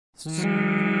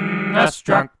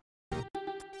SNESdrunk.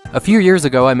 A few years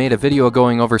ago, I made a video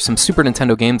going over some Super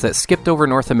Nintendo games that skipped over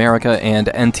North America and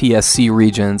NTSC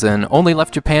regions and only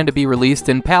left Japan to be released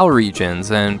in PAL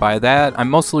regions, and by that, I'm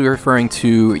mostly referring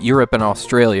to Europe and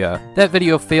Australia. That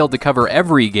video failed to cover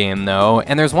every game though,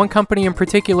 and there's one company in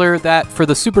particular that, for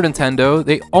the Super Nintendo,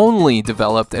 they only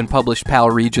developed and published PAL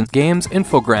region games,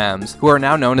 Infogrames, who are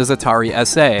now known as Atari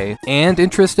SA. And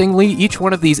interestingly, each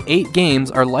one of these 8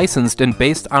 games are licensed and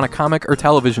based on a comic or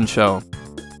television show.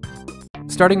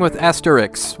 Starting with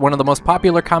Asterix, one of the most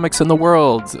popular comics in the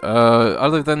world,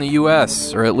 other than the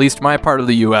US, or at least my part of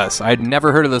the US. I'd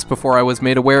never heard of this before I was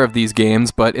made aware of these games,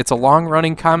 but it's a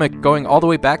long-running comic going all the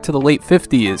way back to the late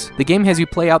 50s. The game has you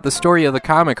play out the story of the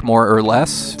comic, more or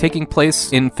less, taking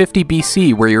place in 50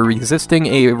 BC, where you're resisting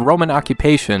a Roman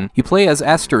occupation. You play as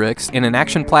Asterix in an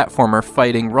action platformer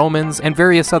fighting Romans and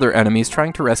various other enemies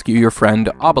trying to rescue your friend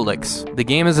Obelix. The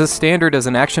game is as standard as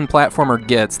an action platformer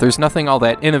gets. There's nothing all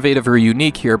that innovative or unique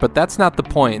here, but that's not the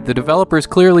point. The developers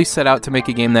clearly set out to make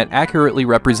a game that accurately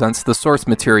represents the source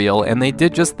material, and they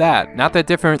did just that. Not that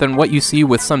different than what you see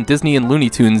with some Disney and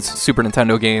Looney Tunes Super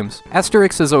Nintendo games.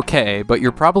 Asterix is okay, but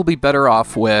you're probably better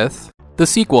off with the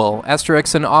sequel,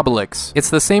 Asterix and Obelix. It's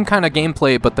the same kind of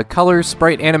gameplay, but the colors,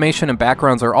 sprite animation, and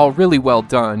backgrounds are all really well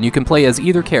done. You can play as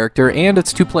either character, and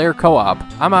it's 2-player co-op.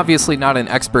 I'm obviously not an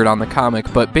expert on the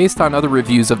comic, but based on other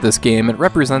reviews of this game, it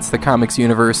represents the comics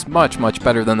universe much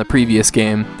better than the previous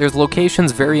game. There's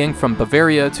locations varying from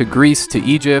Bavaria to Greece to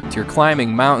Egypt, you're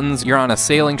climbing mountains, you're on a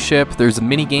sailing ship, there's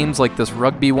mini-games like this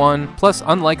rugby one. Plus,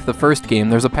 unlike the first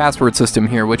game, there's a password system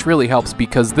here, which really helps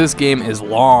because this game is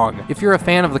long. If you're a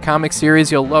fan of the comic series,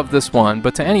 you'll love this one,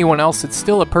 but to anyone else, it's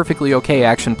still a perfectly okay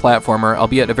action platformer,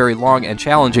 albeit a very long and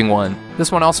challenging one.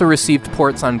 This one also received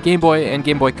ports on Game Boy and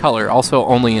Game Boy Color, also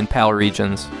only in PAL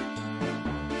regions.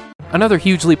 Another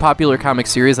hugely popular comic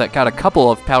series that got a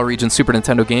couple of PAL region Super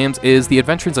Nintendo games is The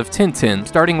Adventures of Tintin,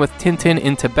 starting with Tintin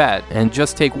in Tibet, and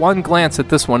just take one glance at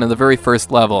this one in the very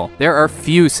first level. There are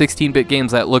few 16-bit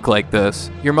games that look like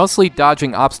this. You're mostly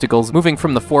dodging obstacles, moving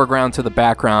from the foreground to the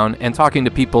background, and talking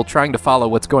to people trying to follow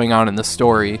what's going on in the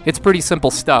story. It's pretty simple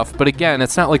stuff, but again,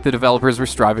 it's not like the developers were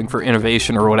striving for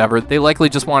innovation or whatever. They likely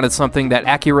just wanted something that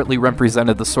accurately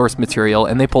represented the source material,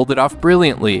 and they pulled it off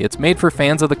brilliantly. It's made for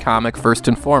fans of the comic first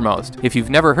and foremost. If you've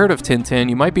never heard of Tintin,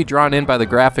 you might be drawn in by the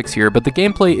graphics here, but the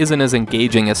gameplay isn't as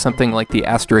engaging as something like the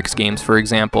Asterix games, for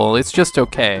example. It's just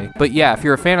okay. But yeah, if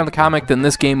you're a fan of the comic, then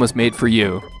this game was made for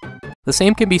you. The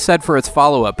same can be said for its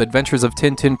follow-up, Adventures of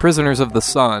Tintin Prisoners of the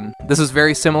Sun. This is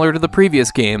very similar to the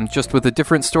previous game, just with a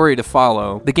different story to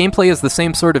follow. The gameplay is the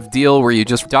same sort of deal where you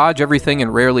just dodge everything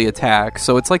and rarely attack,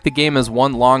 so it's like the game is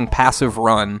one long passive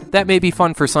run. That may be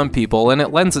fun for some people, and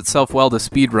it lends itself well to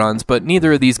speedruns, but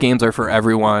neither of these games are for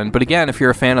everyone. But again, if you're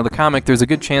a fan of the comic, there's a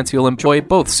good chance you'll enjoy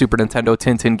both Super Nintendo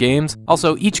Tintin games.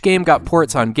 Also, each game got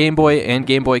ports on Game Boy and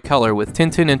Game Boy Color, with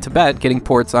Tintin in Tibet getting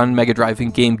ports on Mega Drive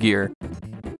and Game Gear.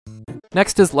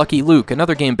 Next is Lucky Luke,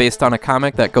 another game based on a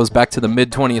comic that goes back to the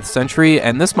mid-20th century,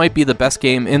 and this might be the best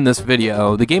game in this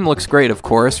video. The game looks great, of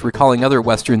course, recalling other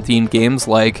Western-themed games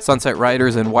like Sunset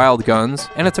Riders and Wild Guns,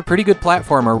 and it's a pretty good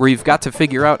platformer where you've got to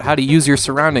figure out how to use your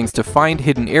surroundings to find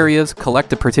hidden areas,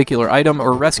 collect a particular item,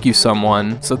 or rescue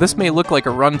someone. So this may look like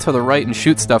a run to the right and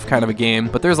shoot stuff kind of a game,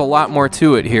 but there's a lot more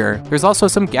to it here. There's also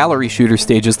some gallery shooter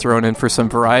stages thrown in for some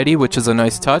variety, which is a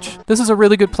nice touch. This is a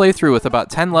really good playthrough with about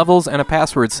 10 levels and a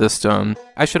password system.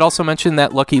 I should also mention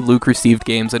that Lucky Luke received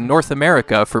games in North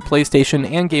America for PlayStation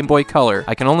and Game Boy Color.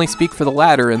 I can only speak for the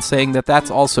latter in saying that that's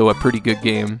also a pretty good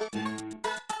game.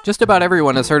 Just about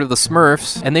everyone has heard of the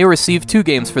Smurfs, and they received 2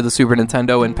 games for the Super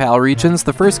Nintendo in PAL regions.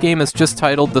 The first game is just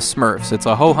titled The Smurfs. It's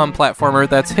a ho-hum platformer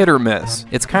that's hit or miss.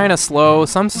 It's kinda slow,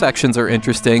 some sections are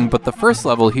interesting, but the first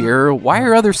level here, why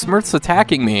are other Smurfs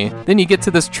attacking me? Then you get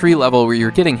to this tree level where you're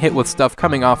getting hit with stuff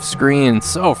coming off screen,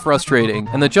 so frustrating,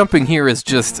 and the jumping here is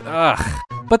just, ugh.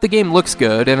 But the game looks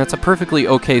good, and it's a perfectly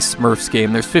okay Smurfs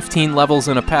game. There's 15 levels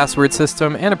in a password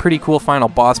system, and a pretty cool final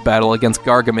boss battle against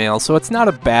Gargamel, so it's not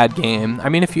a bad game. I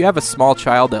mean, if you have a small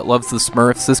child that loves the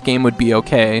Smurfs, this game would be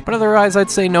okay, but otherwise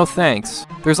I'd say no thanks.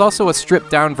 There's also a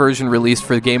stripped-down version released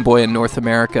for Game Boy in North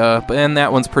America, and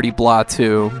that one's pretty blah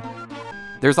too.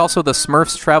 There's also the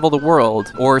Smurfs Travel the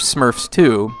World, or Smurfs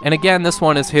 2, and again this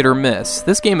one is hit or miss.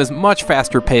 This game is much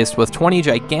faster paced with 20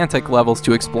 gigantic levels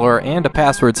to explore and a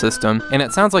password system, and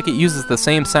it sounds like it uses the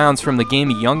same sounds from the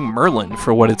game Young Merlin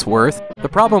for what it's worth. The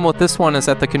problem with this one is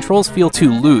that the controls feel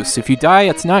too loose. If you die,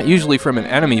 it's not usually from an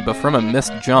enemy, but from a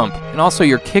missed jump. And also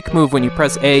your kick move when you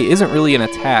press A isn't really an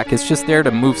attack, it's just there to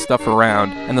move stuff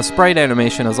around. And the sprite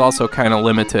animation is also kinda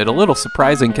limited, a little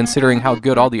surprising considering how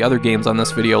good all the other games on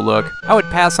this video look. I would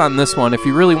pass on this one. If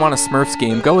you really want a Smurfs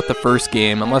game, go with the first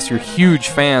game, unless you're huge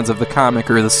fans of the comic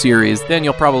or the series, then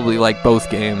you'll probably like both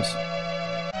games.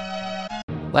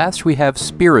 Last we have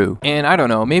Spirou, and I don't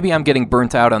know, maybe I'm getting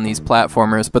burnt out on these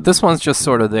platformers, but this one's just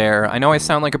sort of there. I know I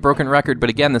sound like a broken record, but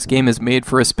again, this game is made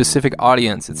for a specific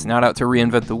audience. It's not out to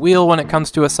reinvent the wheel when it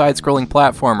comes to a side-scrolling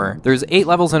platformer. There's 8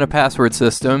 levels in a password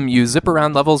system. You zip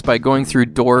around levels by going through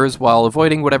doors while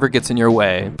avoiding whatever gets in your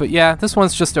way. But yeah, this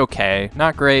one's just okay.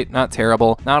 Not great, not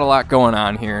terrible, not a lot going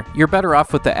on here. You're better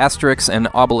off with the Asterix and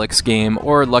Obelix game,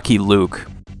 or Lucky Luke.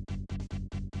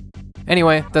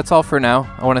 Anyway, that's all for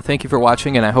now. I want to thank you for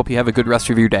watching, and I hope you have a good rest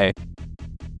of your day.